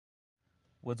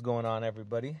What's going on,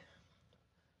 everybody?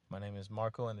 My name is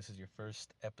Marco, and this is your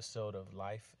first episode of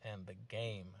Life and the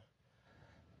Game.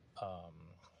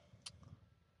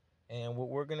 And what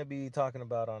we're going to be talking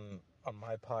about on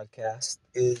my podcast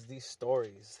is these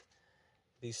stories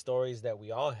that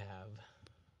we all have,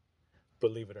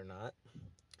 believe it or not,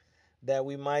 that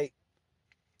we might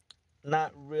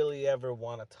not really ever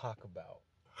want to talk about,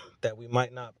 that we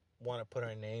might not want to put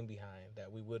our name behind,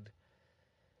 that we would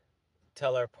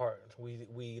tell our partners.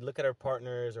 We look at our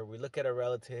partners or we look at our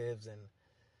relatives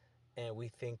and we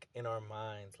think in our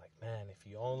minds like, man, if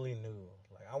you only knew,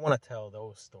 like, I want to tell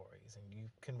those stories. And you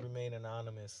can remain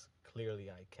anonymous. Clearly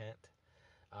I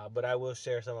can't, but I will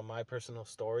share some of my personal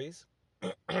stories,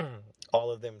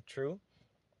 all of them true.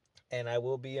 And I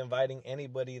will be inviting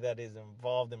anybody that is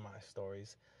involved in my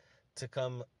stories to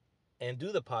come and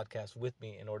do the podcast with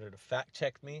me in order to fact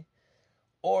check me,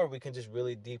 or we can just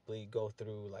really deeply go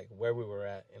through like where we were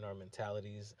at in our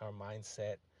mentalities, our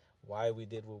mindset, why we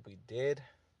did what we did,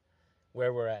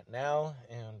 where we're at now,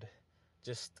 and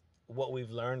just what we've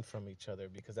learned from each other,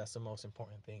 because that's the most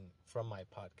important thing from my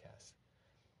podcast,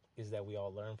 is that we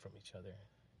all learn from each other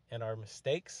and our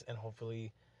mistakes, and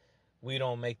hopefully we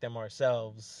don't make them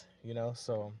ourselves.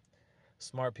 So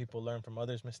smart people learn from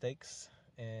others' mistakes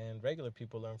and regular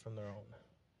people learn from their own.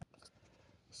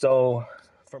 So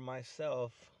for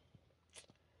myself,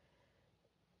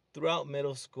 throughout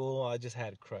middle school, I just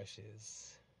had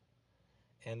crushes.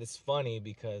 And it's funny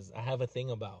because I have a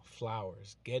thing about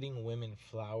flowers. Getting women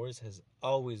flowers has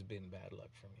always been bad luck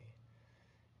for me.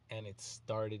 And it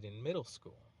started in middle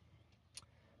school.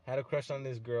 I had a crush on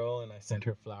this girl and I sent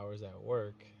her flowers at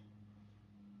work.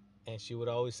 And she would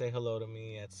always say hello to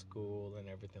me at school and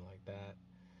everything like that.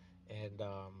 And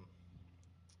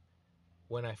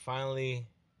when I finally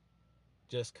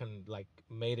just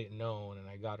made it known and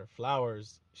I got her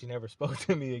flowers, she never spoke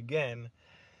to me again.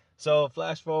 So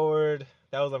flash forward,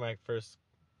 that was like my first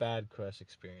bad crush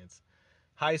experience.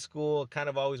 High school, kind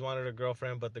of always wanted a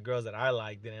girlfriend, but the girls that I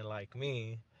liked didn't like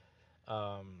me,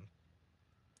 um,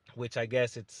 which I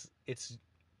guess it's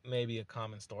maybe a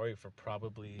common story for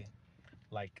probably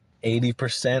like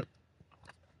 80%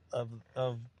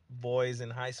 of boys in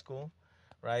high school,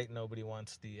 right? Nobody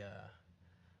wants the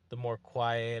more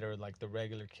quiet or like the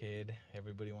regular kid.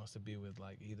 Everybody wants to be with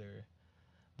like either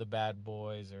the bad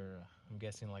boys or I'm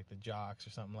guessing like the jocks or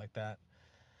something like that.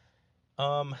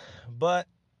 But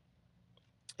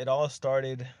it all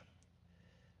started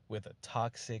with a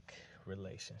toxic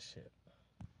relationship.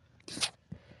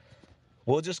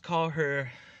 We'll just call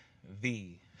her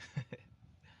V.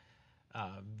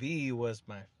 V was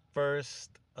my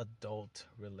first adult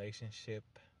relationship.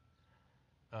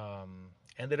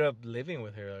 Ended up living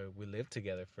with her. We lived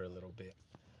together for a little bit.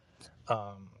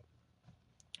 Um,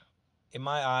 in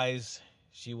my eyes,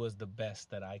 she was the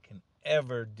best that I can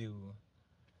ever do.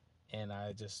 And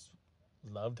I just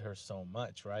loved her so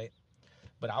much, right?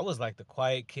 But I was like the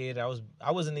quiet kid.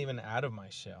 I wasn't even out of my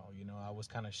shell. I was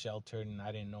kind of sheltered and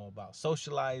I didn't know about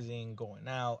socializing, going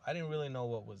out. I didn't really know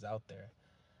what was out there.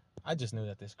 I just knew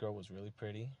that this girl was really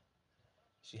pretty.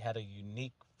 She had a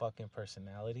unique fucking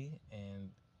personality and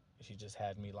she just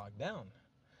had me locked down.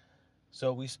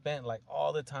 So we spent like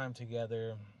all the time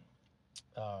together,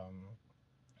 um,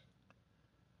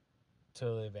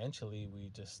 till eventually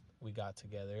we got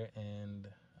together and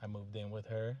I moved in with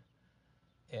her,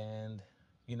 and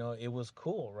it was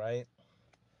cool, right?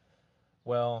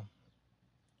 Well,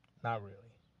 not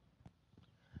really.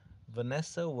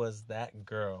 Vanessa was that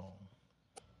girl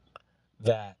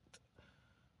that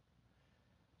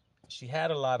she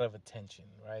had a lot of attention,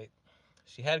 right?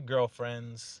 She had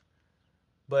girlfriends,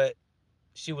 but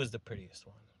she was the prettiest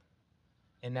one.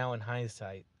 And now in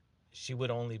hindsight, she would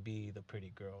only be the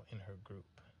pretty girl in her group.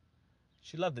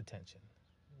 She loved attention,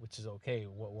 which is okay.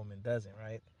 What woman doesn't,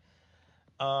 right?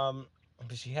 But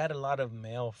she had a lot of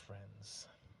male friends.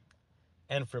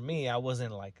 And for me, I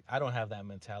don't have that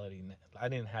mentality. I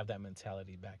didn't have that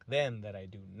mentality back then that I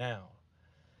do now.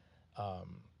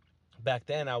 Um, Back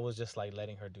then I was just like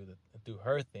letting her do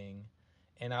her thing,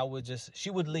 and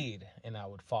she would lead and I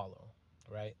would follow,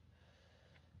 right?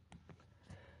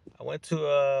 I went to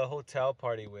a hotel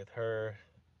party with her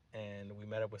and we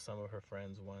met up with some of her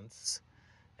friends once,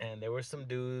 and there were some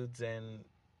dudes, and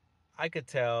I could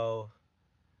tell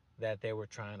that they were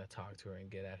trying to talk to her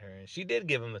and get at her, and she did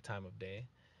give them the time of day.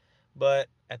 But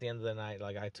at the end of the night,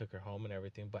 like, I took her home and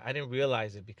everything, but I didn't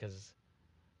realize it because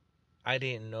I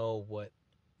didn't know what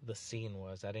the scene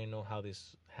was. I didn't know how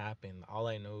this happened. All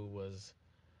I knew was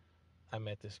I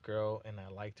met this girl and I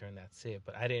liked her and that's it.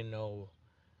 But I didn't know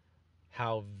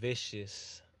how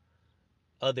vicious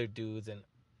other dudes and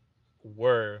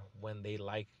were when they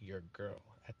like your girl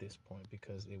at this point,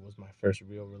 because it was my first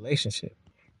real relationship.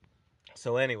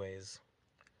 So, anyways,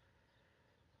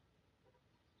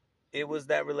 it was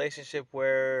that relationship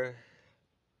where,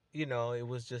 it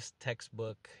was just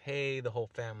textbook. Hey, the whole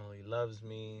family loves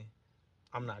me.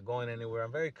 I'm not going anywhere.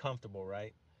 I'm very comfortable,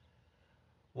 right?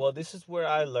 Well, this is where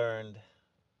I learned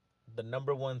the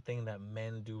number one thing that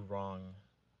men do wrong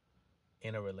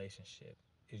in a relationship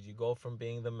is you go from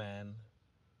being the man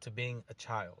to being a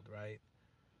child, right?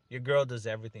 Your girl does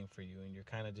everything for you, and you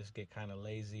kind of just get kind of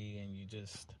lazy, and you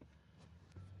just,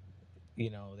 they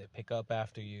pick up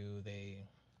after you, they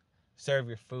serve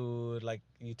your food, like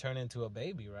you turn into a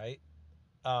baby, right?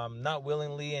 Not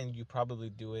willingly, and you probably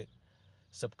do it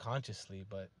subconsciously,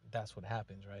 but that's what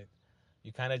happens, right?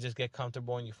 You kind of just get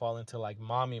comfortable and you fall into like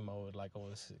mommy mode, like, oh,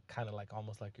 it's kind of like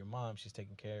almost like your mom. She's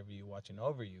taking care of you, watching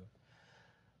over you,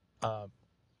 uh,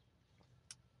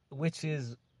 which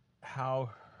is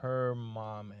how her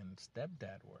mom and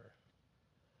stepdad were.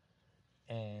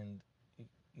 And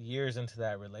years into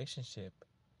that relationship,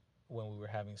 when we were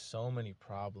having so many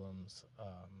problems,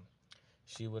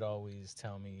 she would always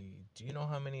tell me, "Do you know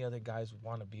how many other guys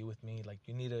want to be with me? Like,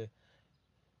 you need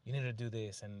to do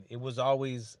this." And it was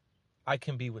always, I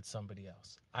can be with somebody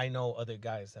else. I know other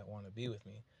guys that want to be with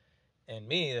me. And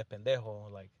me, the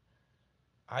pendejo, like,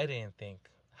 I didn't think,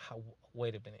 how,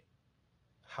 wait a minute,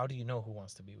 how do you know who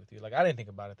wants to be with you? Like, I didn't think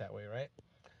about it that way, right?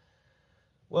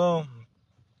 Well,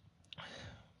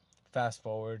 fast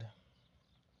forward.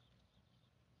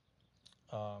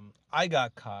 I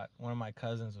got caught. One of my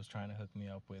cousins was trying to hook me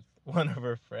up with one of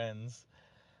her friends,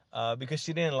 because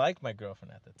she didn't like my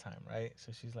girlfriend at the time, right?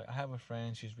 So she's like, I have a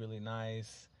friend. She's really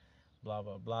nice, blah,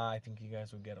 blah, blah. I think you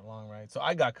guys would get along, right? So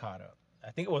I got caught up.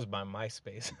 I think it was by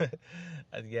MySpace.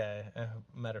 Yeah,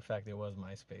 matter of fact, it was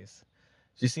MySpace.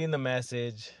 She seen the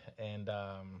message, and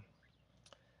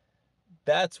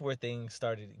that's where things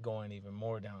started going even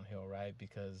more downhill, right?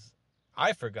 Because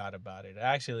I forgot about it. I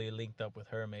actually linked up with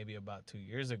her maybe about 2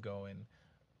 years ago, and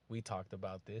we talked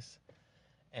about this.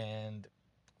 And,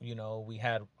 we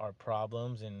had our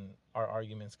problems and our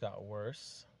arguments got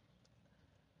worse.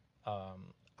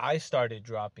 I started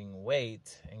dropping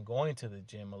weight and going to the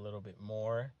gym a little bit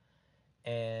more.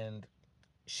 And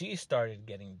she started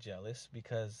getting jealous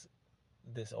because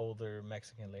this older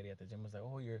Mexican lady at the gym was like,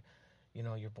 "Oh, your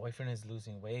boyfriend is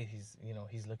losing weight.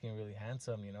 He's looking really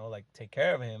handsome, like, take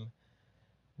care of him."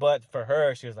 But for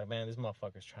her, she was like, "Man, this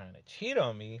motherfucker's trying to cheat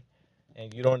on me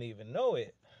and you don't even know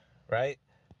it." Right?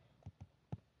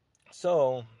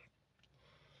 So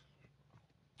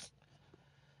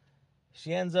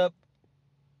she ends up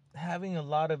having a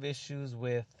lot of issues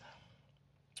with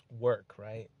work,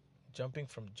 right? Jumping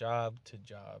from job to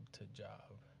job to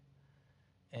job.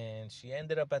 And she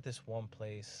ended up at this one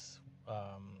place.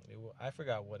 I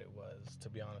forgot what it was, to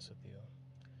be honest with you.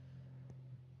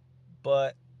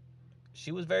 But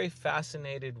she was very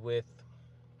fascinated with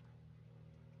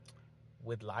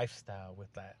lifestyle,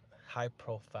 with that high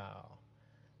profile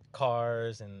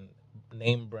cars and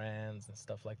name brands and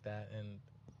stuff like that. And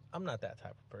I'm not that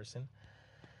type of person.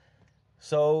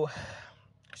 So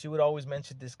she would always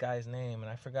mention this guy's name, and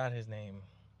I forgot his name.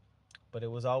 But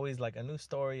it was always like a new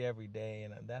story every day.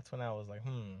 And that's when I was like,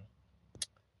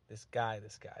 this guy.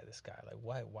 Like,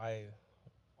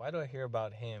 why do I hear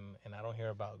about him and I don't hear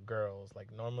about girls?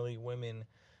 Like, normally women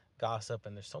gossip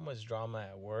and there's so much drama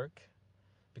at work.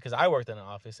 Because I worked in an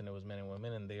office and it was men and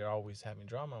women and they're always having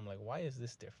drama. I'm like, why is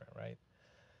this different, right?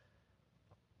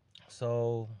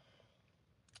 So,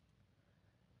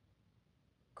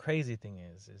 crazy thing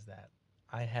is that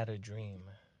I had a dream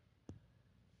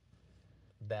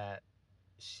that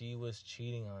she was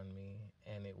cheating on me,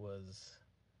 and it was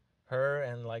her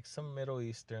and like some Middle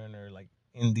Eastern or like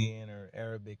Indian or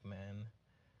Arabic man,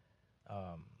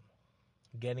 um,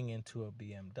 getting into a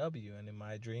BMW. And in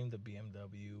my dream, the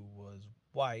BMW was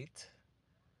white,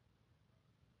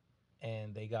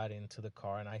 and they got into the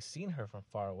car, and I seen her from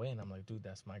far away, and I'm like, dude,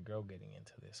 that's my girl getting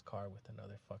into this car with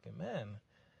another fucking man.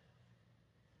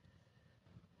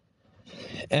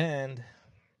 And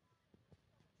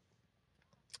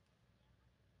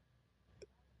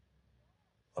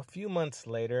a few months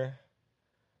later,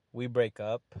 we break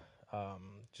up,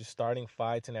 just starting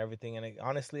fights and everything. And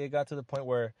honestly, it got to the point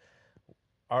where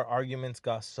our arguments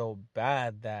got so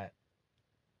bad that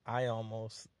I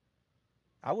almost,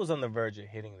 I was on the verge of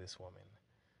hitting this woman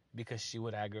because she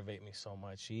would aggravate me so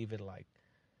much. She even like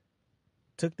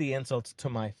took the insults to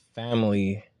my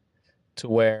family, to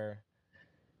where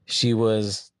she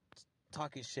was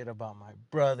talking shit about my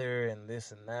brother and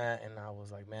this and that. And I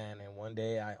was like, man, and one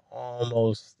day I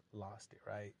almost lost it,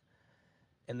 right?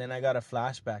 And then I got a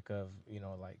flashback of,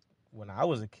 like when I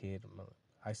was a kid,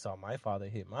 I saw my father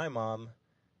hit my mom,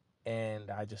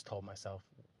 and I just told myself,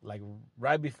 like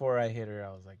right before I hit her,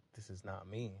 I was like, this is not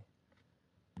me.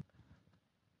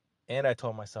 And I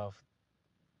told myself,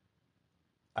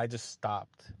 I just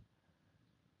stopped.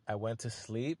 I went to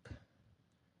sleep,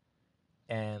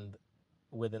 and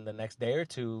within the next day or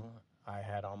two, I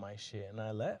had all my shit and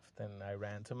I left, and I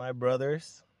ran to my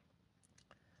brothers.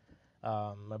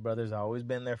 My brother's always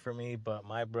been there for me, but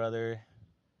my brother,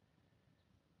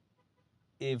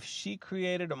 if she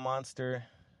created a monster,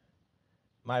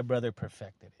 my brother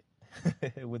perfected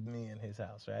it with me in his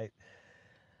house, right?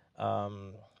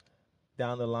 Um,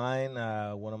 Down the line,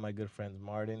 one of my good friends,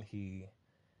 Martin, he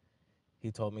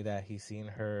told me that he seen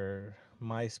her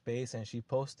MySpace and she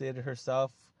posted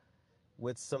herself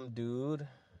with some dude.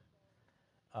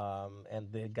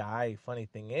 And the guy, funny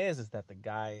thing is that the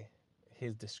guy,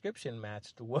 his description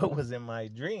matched what was in my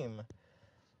dream.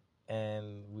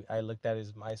 And I looked at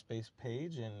his MySpace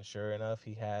page, and sure enough,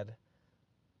 he had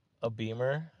a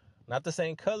Beamer, not the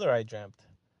same color I dreamt.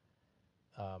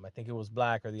 I think it was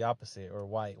black or the opposite, or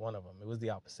white, one of them. It was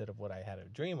the opposite of what I had a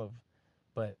dream of,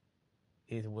 but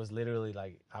it was literally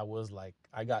like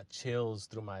I got chills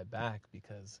through my back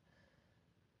because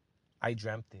I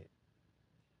dreamt it,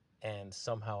 and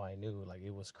somehow I knew, like,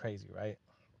 it was crazy, right?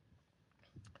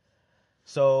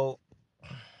 So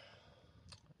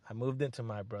I moved into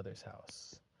my brother's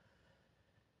house,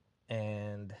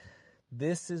 and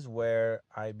this is where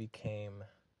I became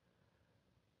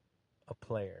a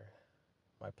player,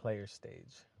 my player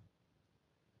stage.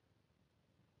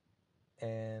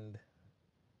 And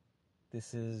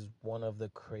this is one of the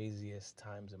craziest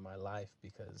times in my life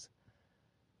because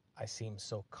I seem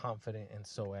so confident and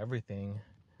so everything,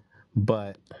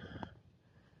 but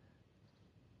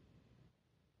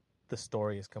the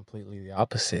story is completely the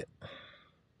opposite.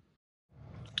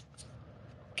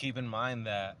 Keep in mind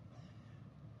that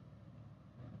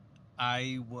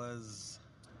I was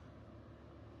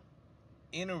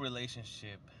in a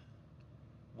relationship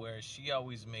where she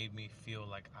always made me feel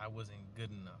like I wasn't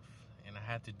good enough and I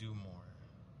had to do more.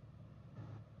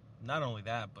 Not only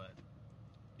that, but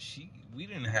we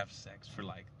didn't have sex for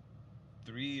like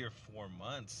 3 or 4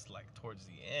 months, like towards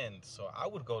the end. So I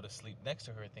would go to sleep next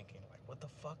to her thinking, like, what the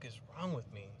fuck is wrong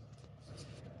with me?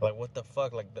 Like, what the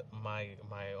fuck? Like,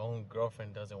 my own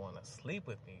girlfriend doesn't want to sleep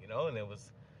with me, And it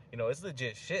was, it's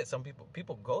legit shit. Some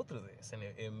people go through this, and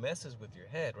it messes with your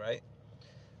head, right?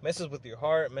 Messes with your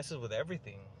heart, messes with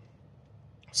everything.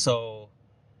 So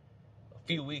a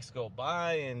few weeks go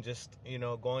by, and just,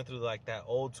 going through like that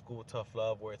old school tough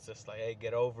love where it's just like, hey,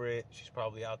 get over it. She's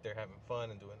probably out there having fun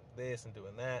and doing this and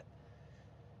doing that.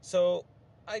 So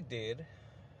I did.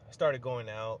 I started going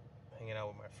out, hanging out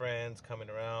with my friends, coming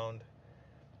around.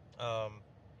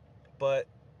 But,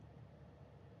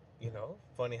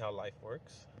 funny how life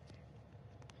works.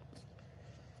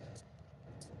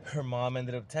 Her mom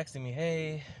ended up texting me,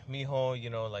 hey,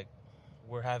 mijo, like,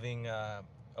 we're having a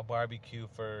barbecue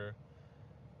for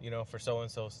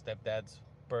so-and-so stepdad's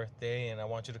birthday, and I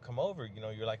want you to come over.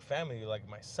 You're like family, you're like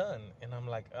my son. And I'm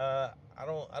like, I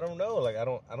don't know. Like, I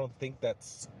don't think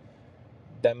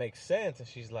that makes sense. And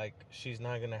she's like, she's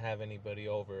not going to have anybody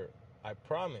over, I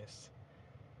promise.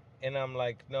 And I'm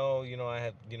like, no, I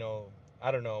had,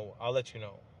 I don't know. I'll let you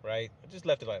know, right? I just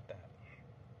left it like that.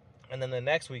 And then the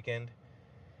next weekend,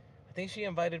 I think she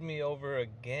invited me over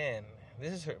again.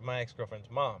 This is my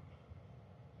ex-girlfriend's mom.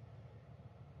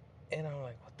 And I'm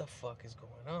like, what the fuck is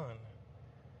going on?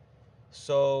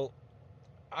 So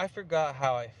I forgot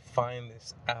how I find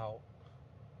this out.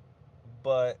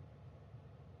 But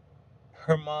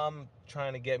her mom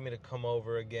trying to get me to come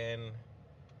over again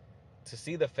to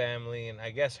see the family, and I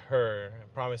guess her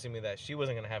promising me that she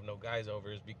wasn't going to have no guys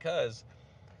over, is because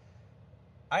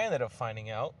I ended up finding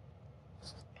out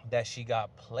that she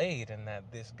got played and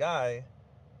that this guy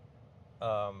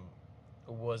um,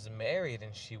 was married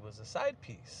and she was a side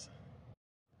piece.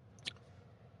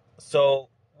 So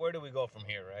where do we go from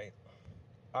here, right?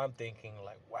 I'm thinking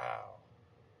like, wow,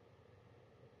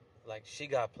 like she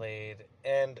got played,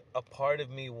 and a part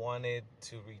of me wanted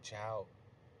to reach out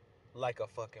like a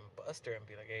fucking buster and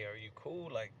be like, hey, are you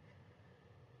cool? Like,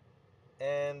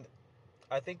 and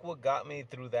I think what got me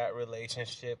through that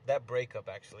relationship, that breakup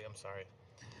actually, I'm sorry,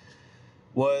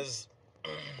 was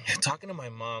talking to my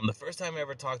mom. The first time I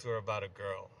ever talked to her about a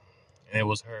girl, and it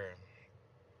was her.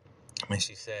 And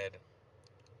she said,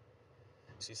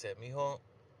 mijo,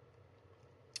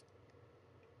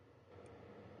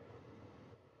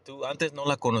 tú antes no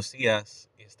la conocías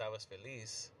y estabas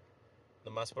feliz,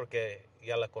 nomás porque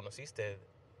ya la conociste,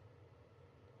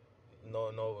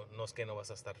 no es que no vas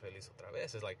a estar feliz otra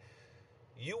vez. It's like,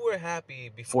 you were happy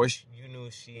before you knew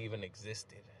she even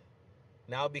existed.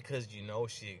 Now, because you know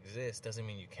she exists, doesn't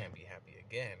mean you can't be happy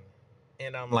again.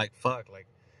 And I'm like, fuck, like,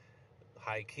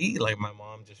 high key, like, my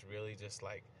mom just really just,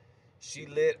 like, she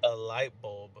lit a light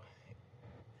bulb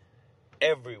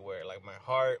everywhere. Like, my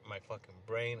heart, my fucking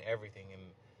brain, everything. And,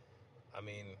 I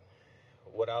mean,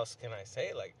 what else can I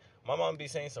say? Like, my mom be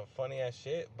saying some funny ass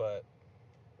shit, but,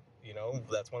 you know,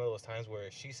 that's one of those times where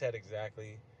she said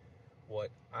exactly what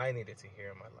I needed to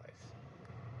hear in my life.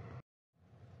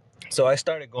 So I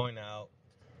started going out,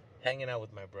 hanging out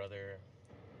with my brother,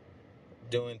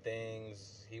 doing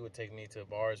things. He would take me to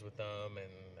bars with them,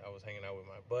 and I was hanging out with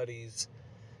my buddies,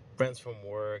 friends from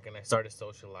work, and I started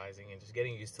socializing and just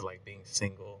getting used to like being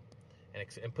single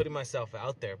and putting myself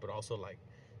out there, but also like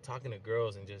talking to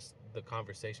girls and just the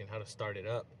conversation, how to start it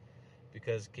up.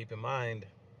 Because keep in mind,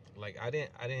 like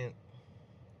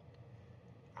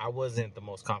I wasn't the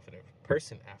most confident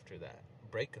person after that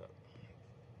breakup.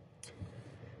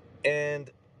 And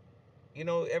you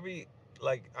know, I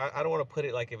don't want to put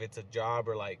it like if it's a job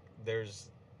or like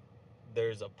there's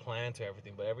a plan to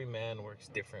everything, but every man works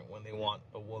different. When they want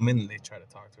a woman, they try to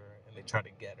talk to her and they try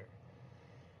to get her.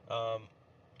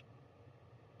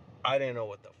 I didn't know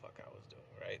what the fuck I was doing,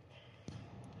 right?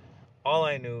 All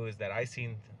I knew is that I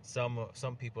seen some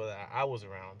people that I was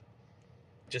around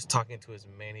just talking to as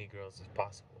many girls as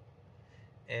possible,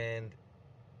 and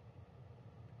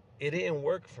it didn't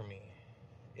work for me.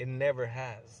 It never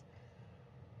has.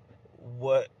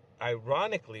 What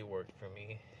ironically worked for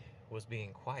me was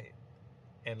being quiet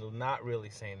and not really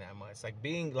saying that much. Like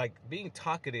being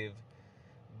talkative,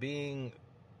 being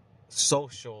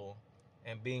social,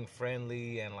 and being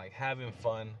friendly and like having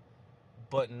fun,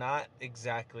 but not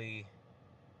exactly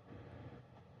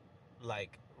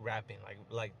like rapping,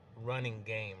 like running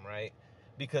game, right?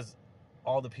 Because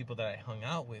all the people that I hung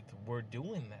out with were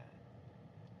doing that.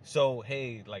 So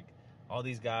hey, like all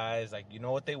these guys, like you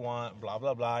know what they want, blah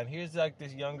blah blah. And here's like the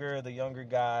younger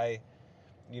guy,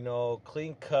 you know,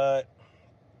 clean cut,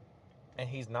 and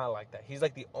he's not like that. He's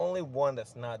like the only one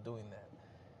that's not doing that.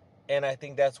 And I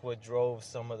think that's what drove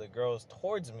some of the girls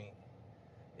towards me,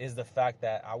 is the fact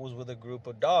that I was with a group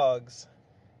of dogs,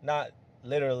 not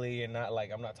literally and not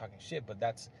like I'm not talking shit, but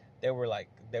they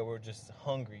were just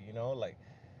hungry, you know, like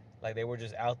they were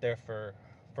just out there for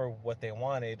what they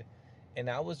wanted, and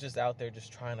I was just out there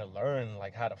just trying to learn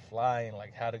like how to fly and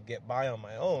like how to get by on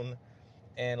my own.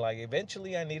 And like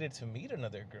eventually I needed to meet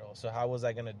another girl. So how was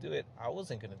I going to do it? I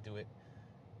wasn't going to do it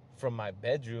from my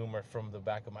bedroom or from the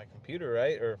back of my computer,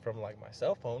 right? Or from like my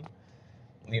cell phone.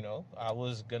 You know, I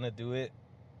was going to do it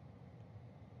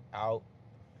out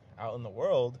in the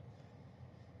world.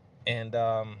 And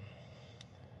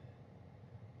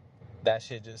that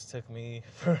shit just took me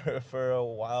for a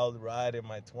wild ride in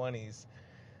my 20s,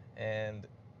 and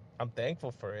I'm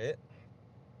thankful for it.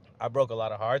 I broke a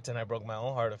lot of hearts, and I broke my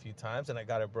own heart a few times, and I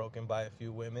got it broken by a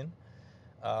few women.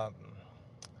 Um,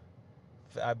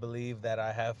 I believe that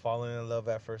I have fallen in love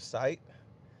at first sight.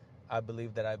 I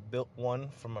believe that I built one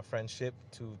from a friendship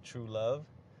to true love.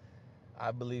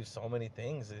 I believe so many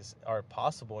things are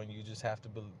possible, and you just have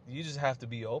to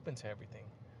be open to everything.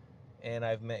 And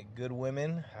I've met good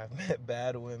women, I've met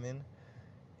bad women,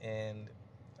 and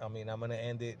I mean I'm gonna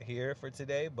end it here for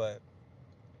today, but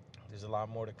there's a lot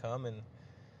more to come,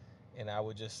 and I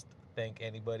would just thank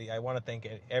anybody. I want to thank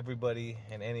everybody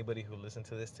and anybody who listened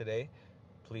to this today.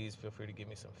 Please feel free to give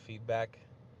me some feedback,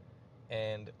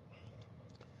 and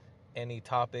any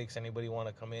topics anybody want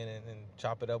to come in and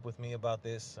chop it up with me about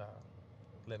this,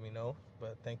 let me know.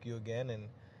 But thank you again,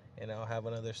 and I'll have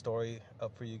another story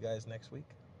up for you guys next week.